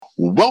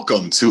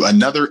Welcome to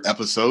another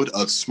episode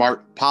of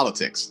Smart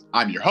Politics.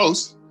 I'm your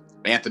host,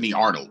 Anthony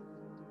Arnold.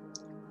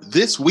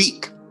 This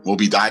week, we'll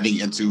be diving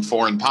into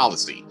foreign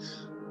policy.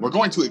 We're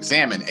going to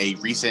examine a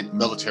recent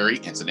military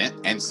incident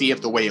and see if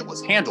the way it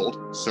was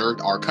handled served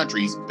our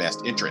country's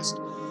best interest.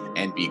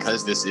 And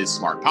because this is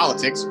Smart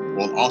Politics,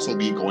 we'll also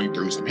be going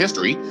through some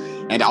history,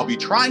 and I'll be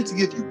trying to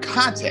give you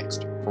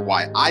context for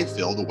why I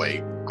feel the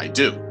way I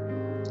do.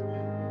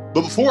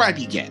 But before I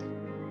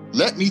begin,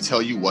 let me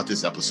tell you what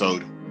this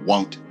episode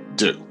won't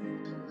do.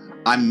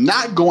 I'm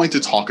not going to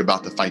talk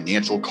about the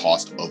financial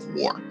cost of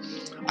war.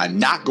 I'm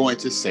not going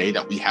to say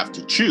that we have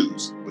to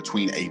choose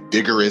between a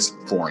vigorous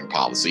foreign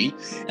policy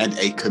and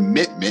a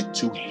commitment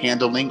to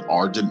handling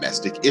our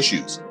domestic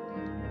issues,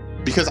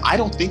 because I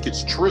don't think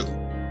it's true.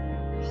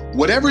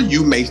 Whatever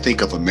you may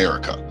think of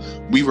America,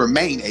 we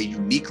remain a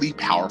uniquely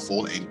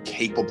powerful and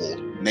capable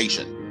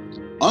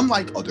nation.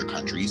 Unlike other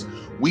countries,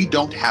 we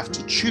don't have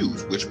to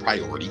choose which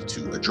priority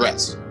to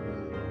address.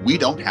 We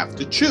don't have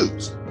to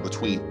choose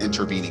between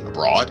intervening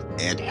abroad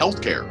and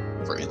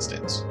healthcare, for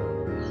instance.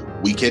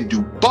 We can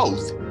do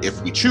both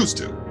if we choose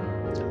to.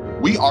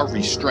 We are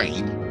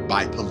restrained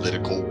by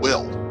political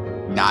will,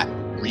 not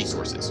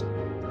resources.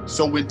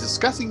 So when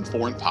discussing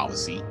foreign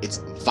policy, it's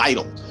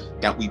vital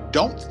that we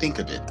don't think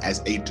of it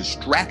as a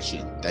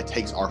distraction that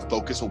takes our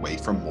focus away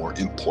from more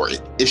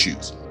important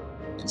issues.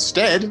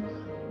 Instead,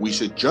 we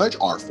should judge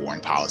our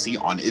foreign policy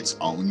on its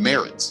own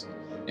merits,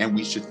 and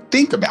we should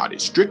think about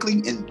it strictly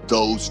in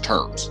those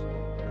terms.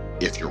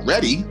 If you're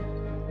ready,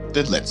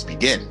 then let's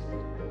begin.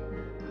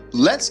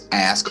 Let's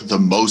ask the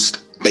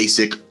most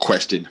basic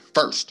question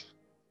first.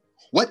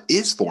 What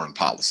is foreign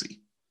policy?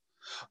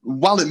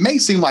 While it may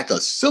seem like a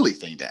silly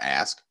thing to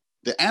ask,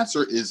 the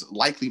answer is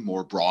likely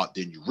more broad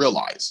than you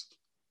realize.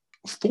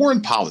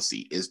 Foreign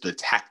policy is the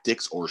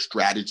tactics or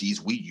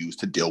strategies we use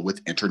to deal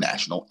with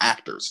international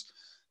actors.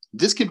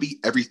 This can be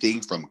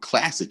everything from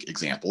classic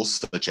examples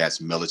such as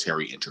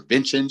military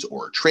interventions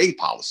or trade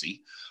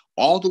policy,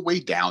 all the way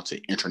down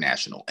to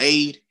international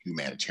aid,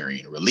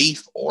 humanitarian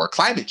relief, or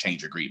climate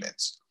change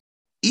agreements.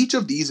 Each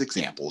of these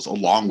examples,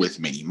 along with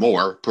many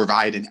more,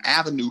 provide an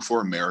avenue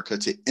for America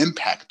to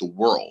impact the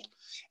world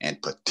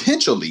and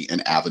potentially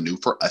an avenue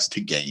for us to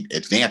gain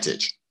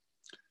advantage.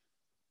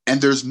 And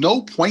there's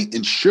no point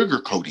in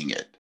sugarcoating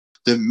it.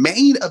 The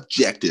main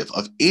objective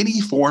of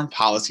any foreign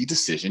policy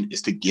decision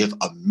is to give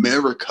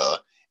America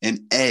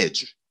an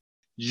edge.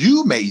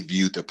 You may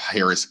view the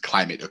Paris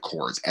Climate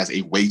Accords as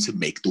a way to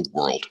make the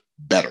world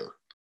better,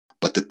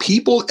 but the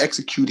people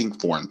executing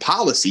foreign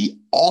policy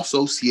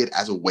also see it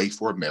as a way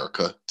for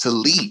America to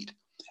lead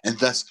and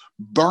thus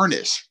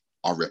burnish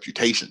our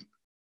reputation.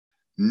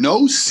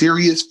 No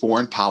serious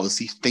foreign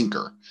policy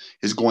thinker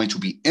is going to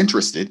be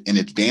interested in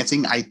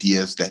advancing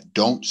ideas that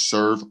don't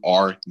serve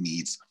our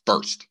needs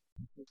first.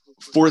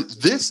 For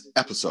this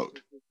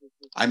episode,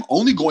 I'm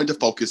only going to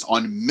focus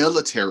on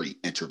military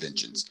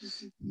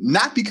interventions,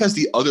 not because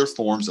the other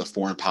forms of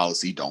foreign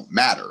policy don't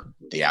matter.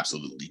 They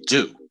absolutely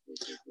do.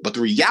 But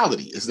the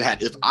reality is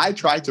that if I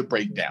tried to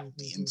break down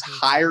the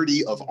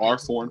entirety of our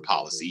foreign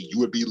policy, you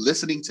would be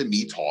listening to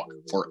me talk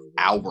for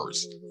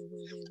hours.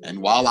 And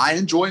while I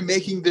enjoy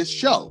making this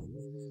show,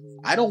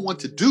 I don't want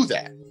to do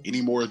that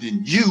any more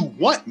than you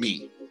want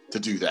me to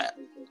do that.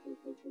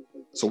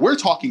 So we're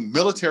talking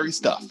military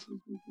stuff,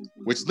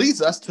 which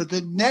leads us to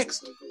the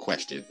next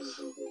question.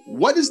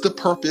 What is the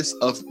purpose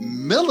of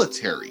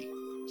military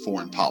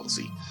foreign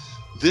policy?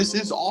 This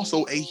is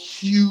also a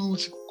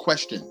huge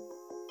question.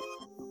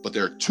 But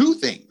there are two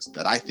things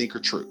that I think are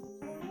true.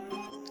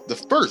 The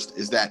first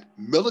is that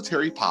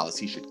military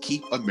policy should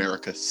keep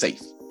America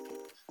safe.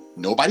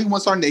 Nobody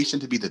wants our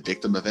nation to be the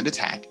victim of an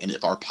attack, and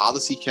if our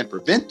policy can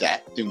prevent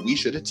that, then we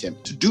should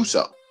attempt to do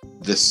so.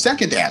 The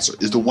second answer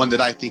is the one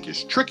that I think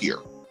is trickier,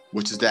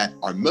 which is that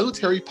our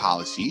military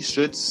policy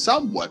should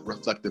somewhat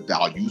reflect the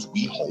values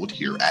we hold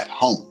here at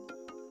home.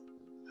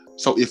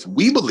 So if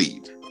we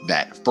believe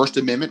that First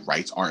Amendment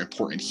rights are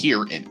important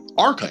here in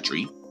our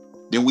country,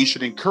 then we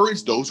should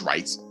encourage those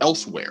rights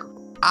elsewhere.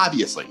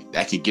 Obviously,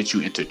 that can get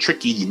you into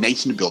tricky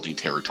nation-building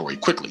territory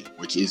quickly,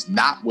 which is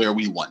not where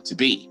we want to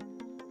be.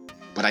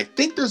 But I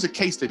think there's a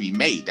case to be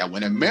made that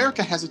when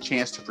America has a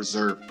chance to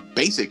preserve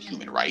basic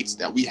human rights,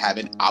 that we have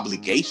an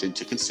obligation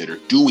to consider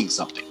doing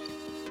something.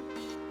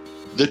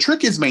 The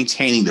trick is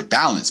maintaining the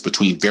balance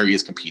between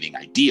various competing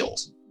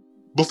ideals.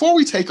 Before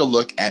we take a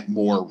look at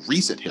more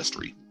recent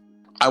history,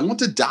 I want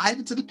to dive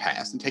into the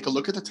past and take a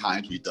look at the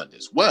times we've done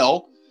this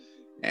well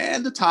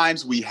and the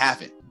times we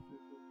haven't.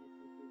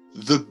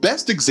 The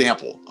best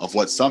example of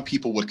what some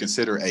people would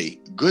consider a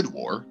good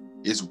war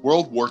is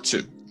World War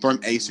II. From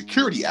a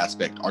security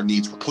aspect, our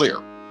needs were clear.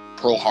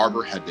 Pearl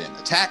Harbor had been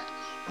attacked,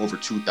 over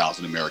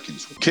 2,000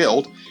 Americans were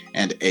killed,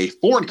 and a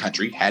foreign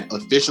country had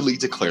officially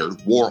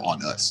declared war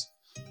on us.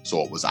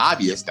 So it was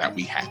obvious that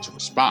we had to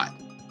respond.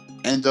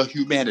 And the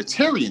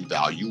humanitarian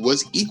value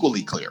was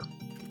equally clear.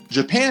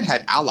 Japan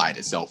had allied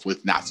itself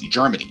with Nazi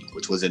Germany,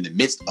 which was in the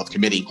midst of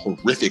committing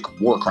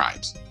horrific war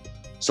crimes.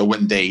 So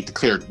when they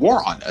declared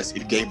war on us,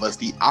 it gave us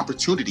the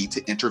opportunity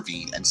to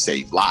intervene and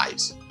save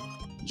lives.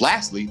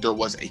 Lastly, there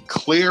was a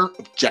clear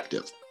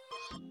objective.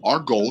 Our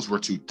goals were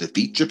to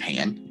defeat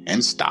Japan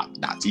and stop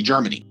Nazi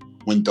Germany.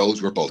 When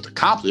those were both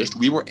accomplished,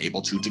 we were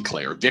able to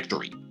declare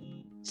victory.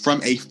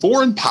 From a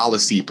foreign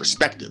policy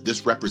perspective,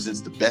 this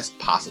represents the best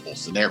possible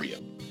scenario.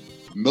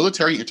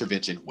 Military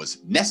intervention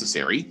was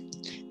necessary,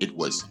 it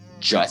was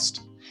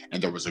just,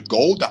 and there was a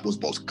goal that was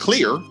both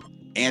clear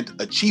and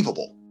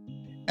achievable.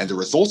 And the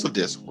results of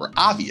this were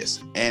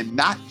obvious and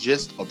not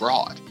just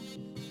abroad.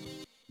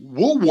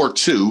 World War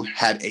II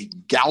had a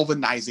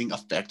galvanizing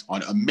effect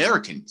on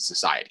American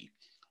society.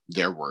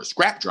 There were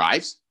scrap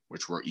drives,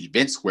 which were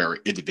events where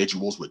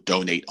individuals would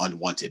donate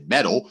unwanted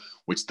metal,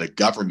 which the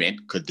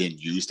government could then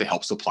use to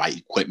help supply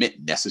equipment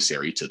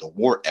necessary to the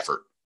war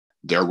effort.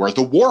 There were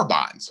the war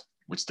bonds,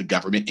 which the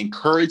government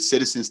encouraged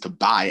citizens to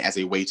buy as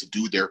a way to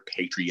do their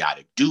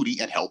patriotic duty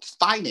and help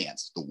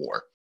finance the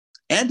war.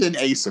 And in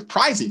a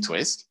surprising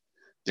twist,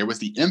 there was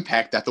the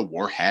impact that the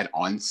war had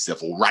on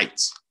civil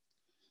rights.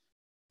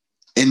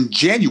 In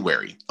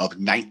January of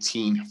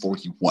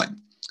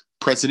 1941,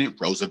 President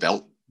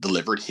Roosevelt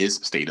delivered his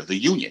State of the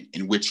Union,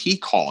 in which he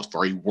called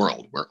for a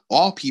world where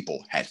all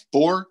people had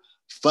 4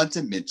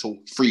 fundamental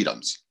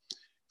freedoms: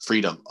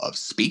 freedom of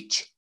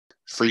speech,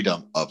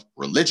 freedom of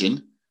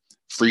religion,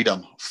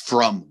 freedom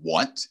from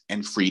want,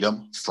 and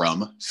freedom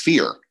from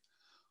fear.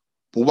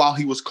 But while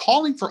he was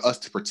calling for us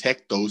to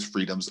protect those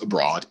freedoms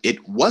abroad,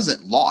 it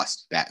wasn't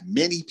lost that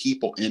many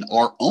people in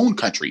our own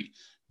country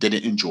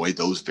didn't enjoy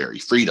those very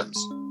freedoms.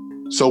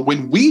 So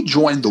when we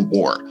joined the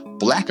war,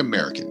 Black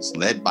Americans,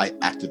 led by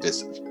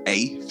activist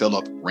A.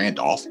 Philip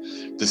Randolph,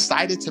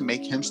 decided to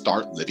make him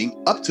start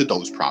living up to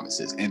those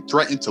promises and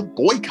threatened to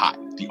boycott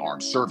the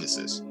armed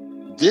services.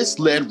 This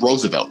led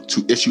Roosevelt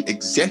to issue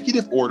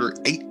Executive Order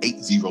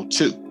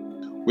 8802,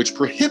 which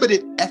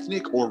prohibited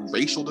ethnic or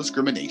racial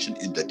discrimination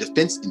in the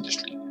defense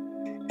industry.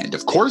 And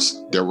of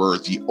course, there were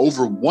the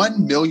over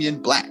 1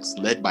 million Blacks,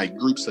 led by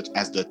groups such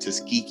as the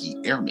Tuskegee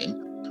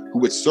Airmen, who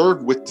would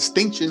serve with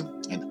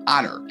distinction and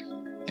honor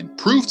and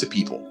prove to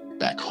people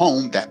back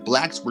home that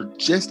Blacks were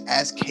just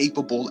as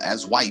capable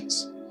as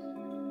whites.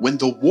 When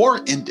the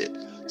war ended,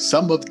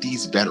 some of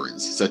these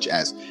veterans, such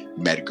as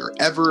Medgar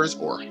Evers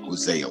or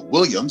Hosea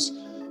Williams,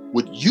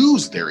 would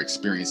use their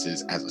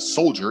experiences as a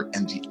soldier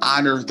and the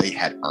honor they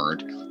had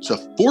earned to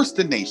force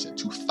the nation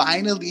to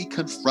finally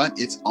confront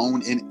its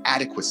own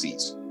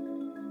inadequacies.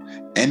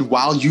 And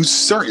while you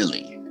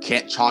certainly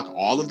can't chalk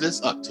all of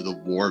this up to the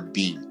war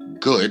being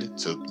good,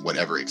 to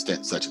whatever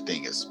extent such a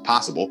thing is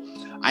possible,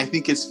 I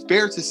think it's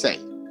fair to say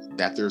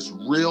that there's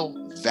real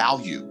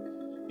value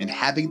in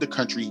having the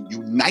country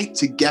unite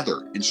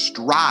together and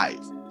strive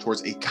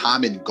towards a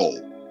common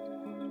goal.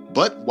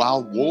 But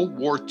while World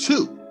War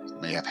II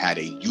may have had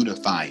a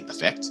unifying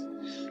effect,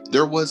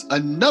 there was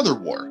another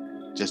war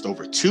just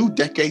over 2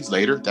 decades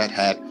later that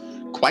had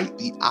quite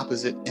the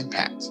opposite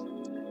impact.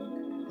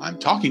 I'm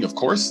talking, of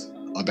course,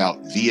 about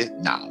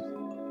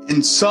Vietnam.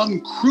 In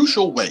some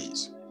crucial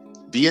ways,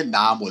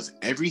 Vietnam was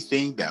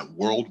everything that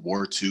World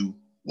War II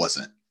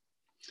wasn't.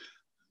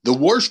 The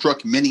war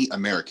struck many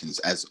Americans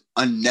as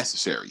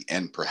unnecessary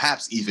and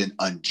perhaps even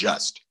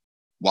unjust.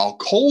 While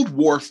Cold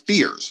War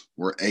fears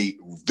were a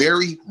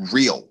very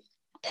real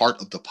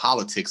part of the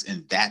politics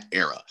in that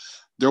era,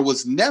 there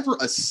was never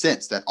a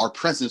sense that our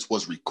presence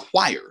was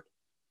required.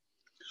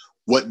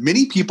 What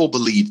many people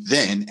believed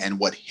then, and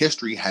what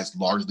history has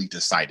largely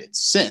decided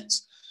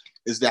since,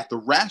 is that the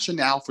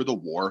rationale for the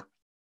war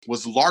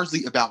was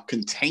largely about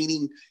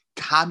containing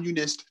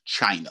communist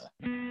China.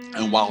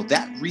 And while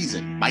that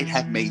reason might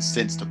have made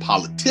sense to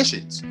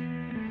politicians,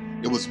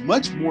 it was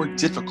much more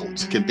difficult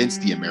to convince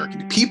the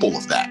American people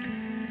of that.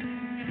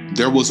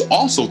 There was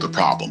also the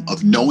problem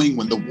of knowing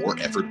when the war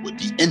effort would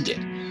be ended.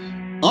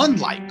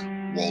 Unlike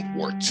World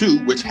War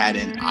II, which had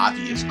an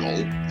obvious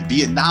goal,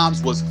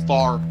 Vietnam's was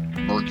far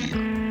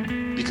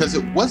murkier, because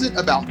it wasn't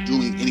about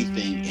doing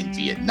anything in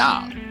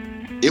Vietnam.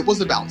 It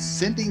was about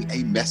sending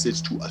a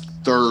message to a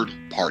third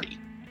party.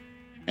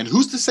 And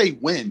who's to say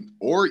when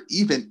or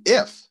even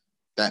if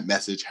that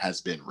message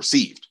has been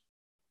received?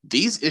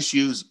 These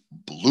issues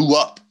blew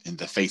up in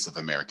the face of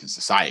American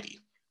society.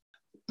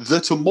 The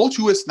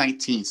tumultuous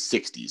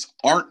 1960s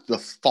aren't the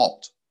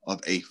fault of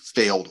a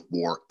failed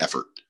war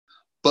effort,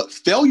 but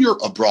failure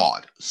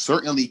abroad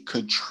certainly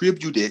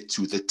contributed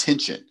to the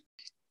tension.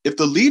 If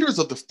the leaders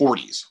of the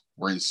 40s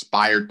were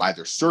inspired by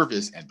their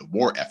service and the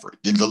war effort,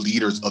 then the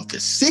leaders of the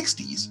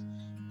 60s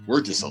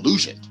were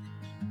disillusioned.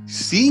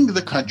 Seeing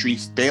the country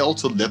fail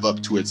to live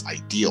up to its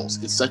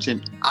ideals in such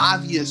an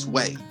obvious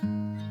way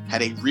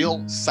had a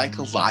real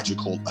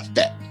psychological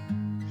effect,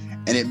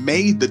 and it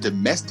made the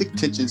domestic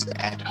tensions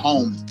at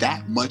home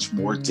that much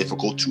more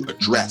difficult to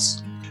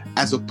address.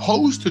 As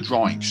opposed to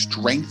drawing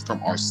strength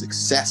from our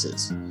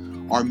successes,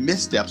 our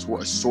missteps were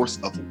a source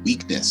of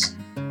weakness.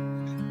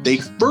 They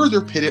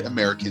further pitted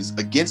Americans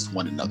against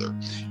one another,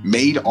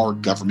 made our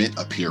government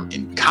appear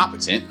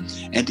incompetent,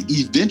 and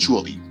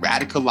eventually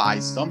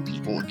radicalized some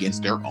people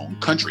against their own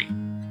country.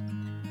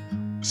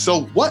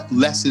 So what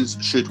lessons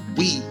should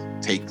we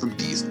take from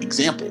these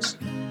examples?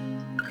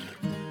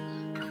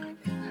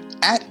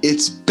 At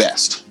its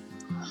best,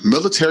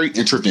 military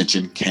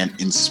intervention can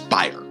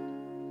inspire.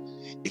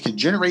 It can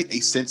generate a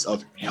sense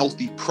of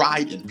healthy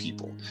pride in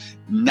people,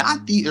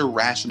 not the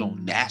irrational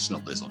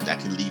nationalism that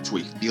can lead to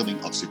a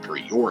feeling of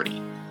superiority,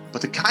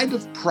 but the kind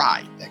of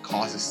pride that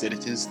causes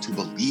citizens to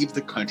believe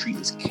the country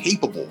is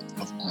capable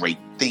of great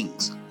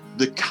things.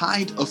 The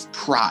kind of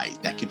pride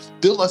that can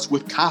fill us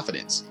with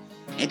confidence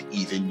and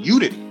even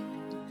unity.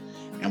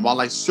 And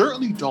while I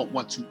certainly don't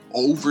want to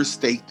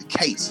overstate the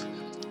case,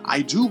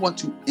 I do want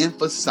to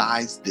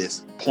emphasize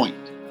this point.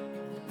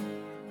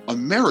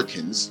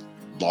 Americans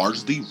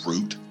largely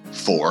root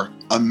for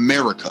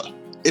America.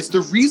 It's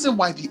the reason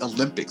why the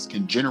Olympics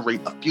can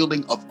generate a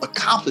feeling of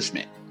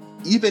accomplishment,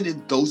 even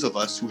in those of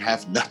us who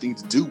have nothing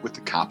to do with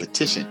the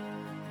competition.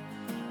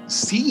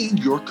 Seeing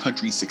your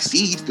country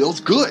succeed feels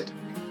good.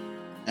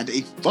 And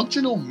a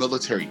functional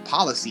military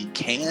policy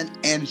can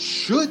and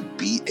should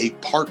be a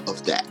part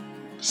of that.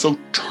 So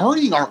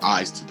turning our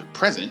eyes to the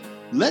present,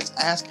 let's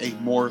ask a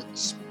more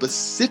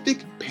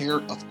specific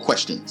pair of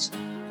questions.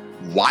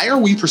 Why are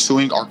we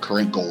pursuing our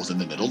current goals in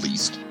the Middle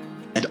East?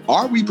 And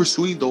are we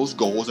pursuing those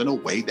goals in a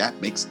way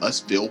that makes us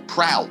feel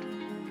proud?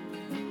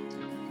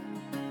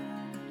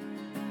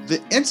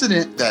 The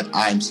incident that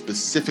I'm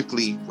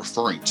specifically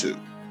referring to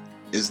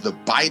is the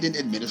Biden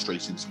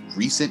administration's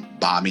recent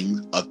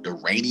bombing of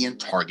Iranian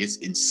targets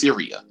in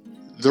Syria.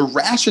 The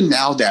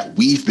rationale that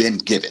we've been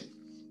given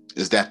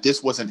is that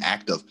this was an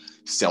act of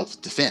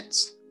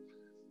self-defense.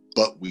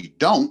 But we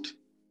don't,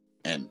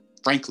 and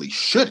frankly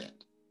shouldn't,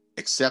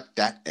 accept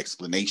that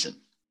explanation.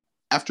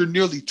 After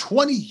nearly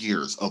 20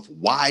 years of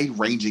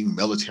wide-ranging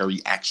military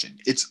action,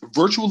 it's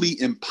virtually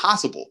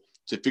impossible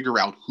to figure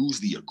out who's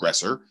the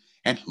aggressor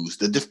and who's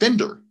the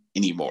defender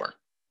anymore.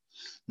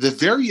 The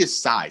various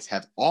sides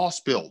have all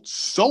spilled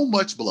so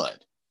much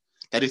blood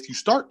that if you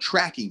start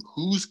tracking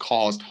who's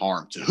caused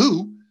harm to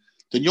who,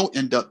 then you'll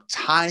end up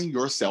tying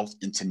yourself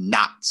into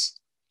knots.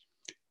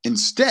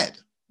 Instead,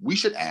 we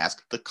should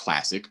ask the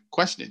classic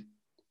question.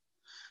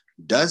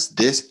 Does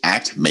this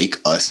act make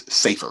us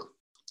safer?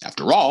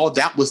 After all,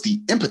 that was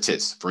the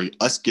impetus for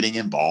us getting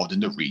involved in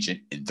the region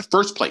in the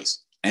first place.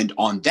 And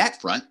on that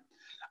front,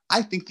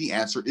 I think the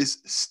answer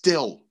is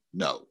still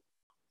no.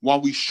 While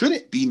we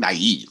shouldn't be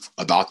naive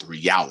about the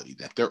reality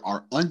that there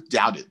are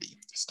undoubtedly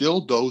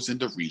still those in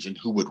the region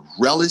who would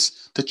relish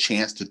the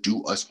chance to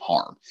do us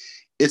harm,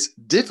 it's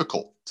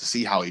difficult to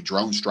see how a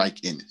drone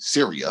strike in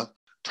Syria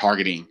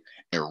targeting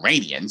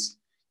Iranians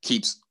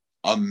keeps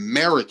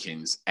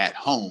Americans at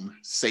home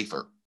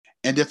safer.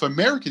 And if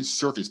American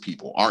service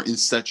people are in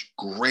such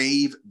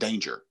grave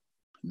danger,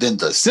 then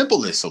the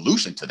simplest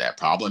solution to that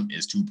problem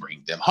is to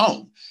bring them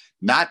home,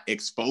 not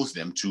expose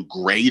them to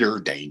greater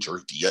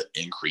danger via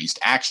increased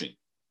action.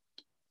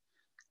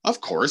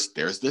 Of course,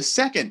 there's the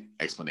second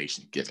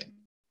explanation given,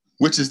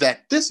 which is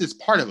that this is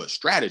part of a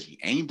strategy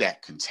aimed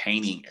at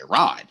containing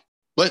Iran.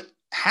 But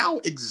how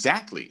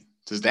exactly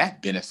does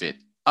that benefit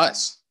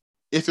us?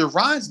 If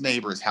Iran's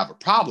neighbors have a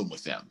problem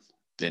with them,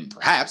 then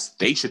perhaps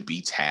they should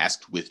be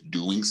tasked with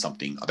doing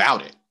something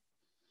about it.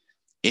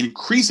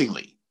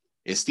 Increasingly,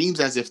 it seems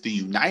as if the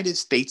United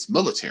States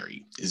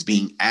military is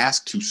being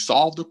asked to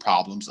solve the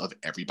problems of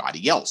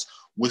everybody else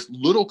with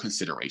little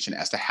consideration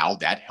as to how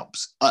that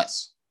helps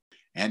us.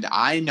 And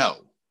I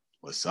know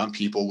what some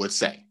people would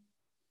say,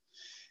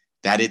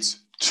 that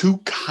it's too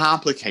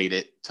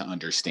complicated to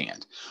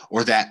understand,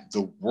 or that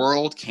the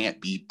world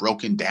can't be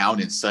broken down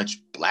in such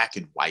black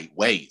and white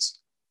ways.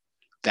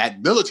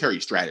 That military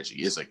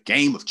strategy is a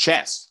game of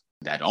chess,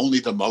 that only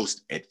the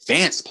most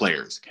advanced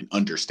players can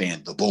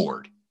understand the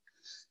board.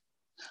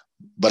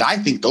 But I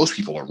think those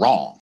people are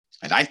wrong,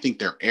 and I think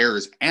their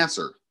errors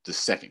answer the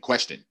second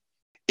question.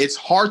 It's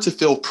hard to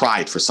feel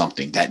pride for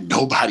something that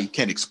nobody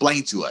can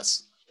explain to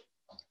us.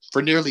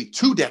 For nearly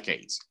 2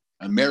 decades,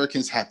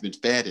 Americans have been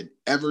fed an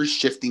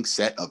ever-shifting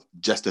set of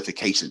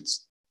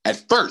justifications.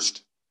 At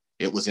first,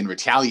 it was in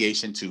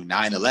retaliation to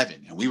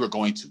 9/11, and we were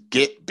going to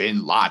get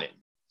bin Laden.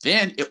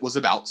 Then it was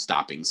about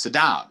stopping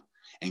Saddam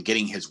and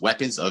getting his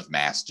weapons of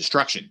mass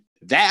destruction.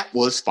 That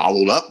was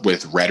followed up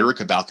with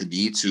rhetoric about the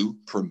need to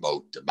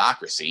promote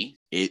democracy.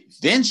 It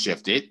then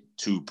shifted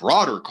to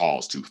broader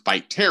calls to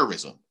fight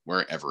terrorism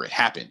wherever it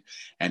happened.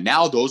 And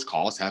now those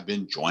calls have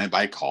been joined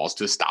by calls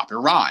to stop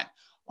Iran,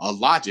 a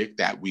logic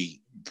that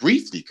we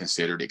briefly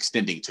considered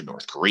extending to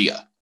North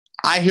Korea.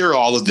 I hear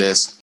all of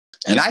this,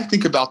 and I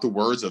think about the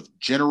words of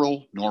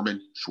General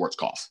Norman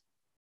Schwarzkopf.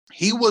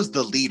 He was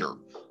the leader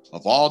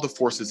of all the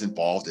forces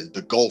involved in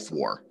the Gulf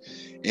War.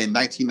 In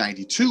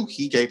 1992,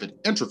 he gave an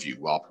interview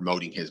while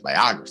promoting his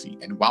biography.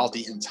 And while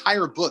the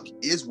entire book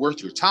is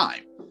worth your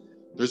time,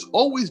 there's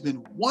always been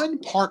one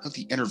part of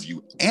the interview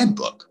and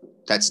book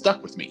that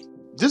stuck with me.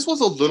 This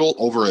was a little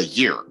over a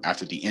year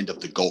after the end of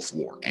the Gulf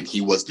War, and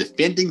he was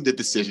defending the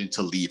decision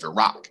to leave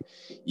Iraq,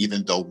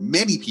 even though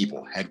many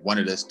people had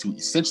wanted us to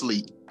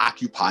essentially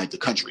occupy the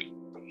country.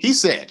 He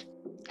said,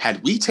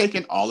 had we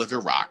taken all of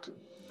Iraq,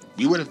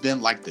 we would have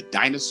been like the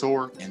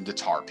dinosaur in the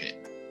tar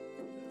pit.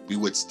 We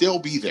would still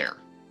be there.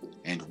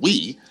 And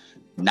we,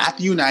 not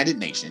the United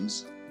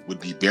Nations, would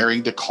be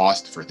bearing the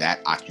cost for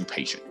that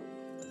occupation.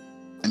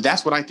 And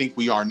that's what I think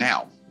we are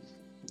now.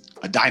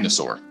 A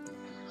dinosaur,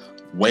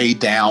 weighed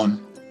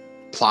down,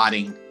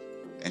 plotting,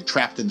 and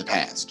trapped in the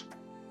past.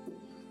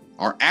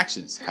 Our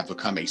actions have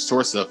become a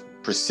source of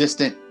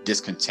persistent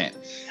discontent,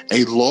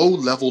 a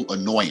low-level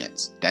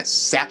annoyance that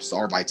saps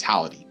our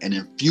vitality and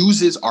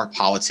infuses our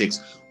politics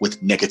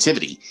with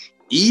negativity,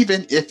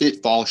 even if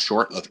it falls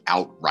short of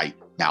outright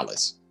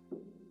malice.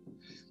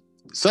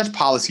 Such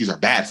policies are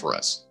bad for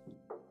us.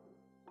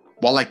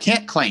 While I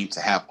can't claim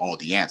to have all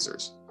the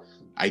answers,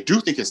 I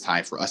do think it's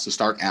time for us to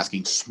start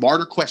asking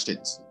smarter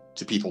questions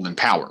to people in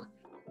power.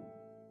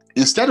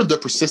 Instead of the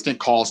persistent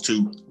calls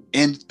to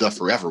end the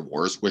forever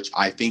wars, which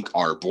I think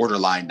are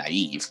borderline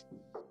naive,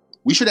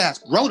 we should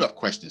ask grown-up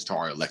questions to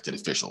our elected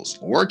officials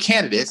or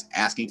candidates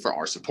asking for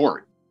our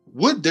support.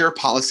 Would their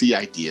policy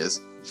ideas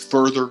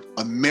further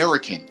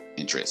American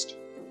interest?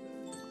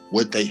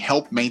 Would they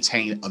help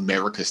maintain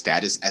America's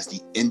status as the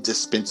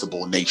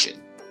indispensable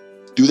nation?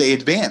 Do they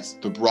advance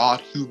the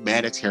broad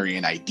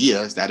humanitarian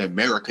ideas that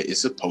America is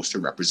supposed to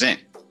represent?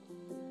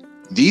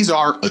 These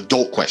are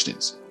adult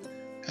questions,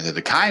 and they're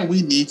the kind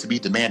we need to be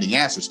demanding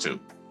answers to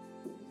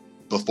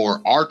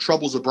before our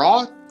troubles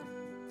abroad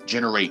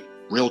generate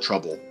real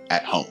trouble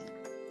at home.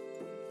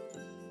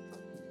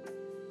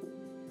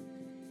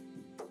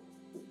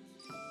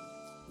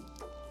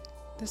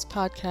 This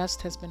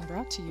podcast has been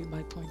brought to you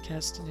by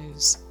Pointcast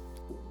News.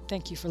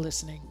 Thank you for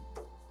listening.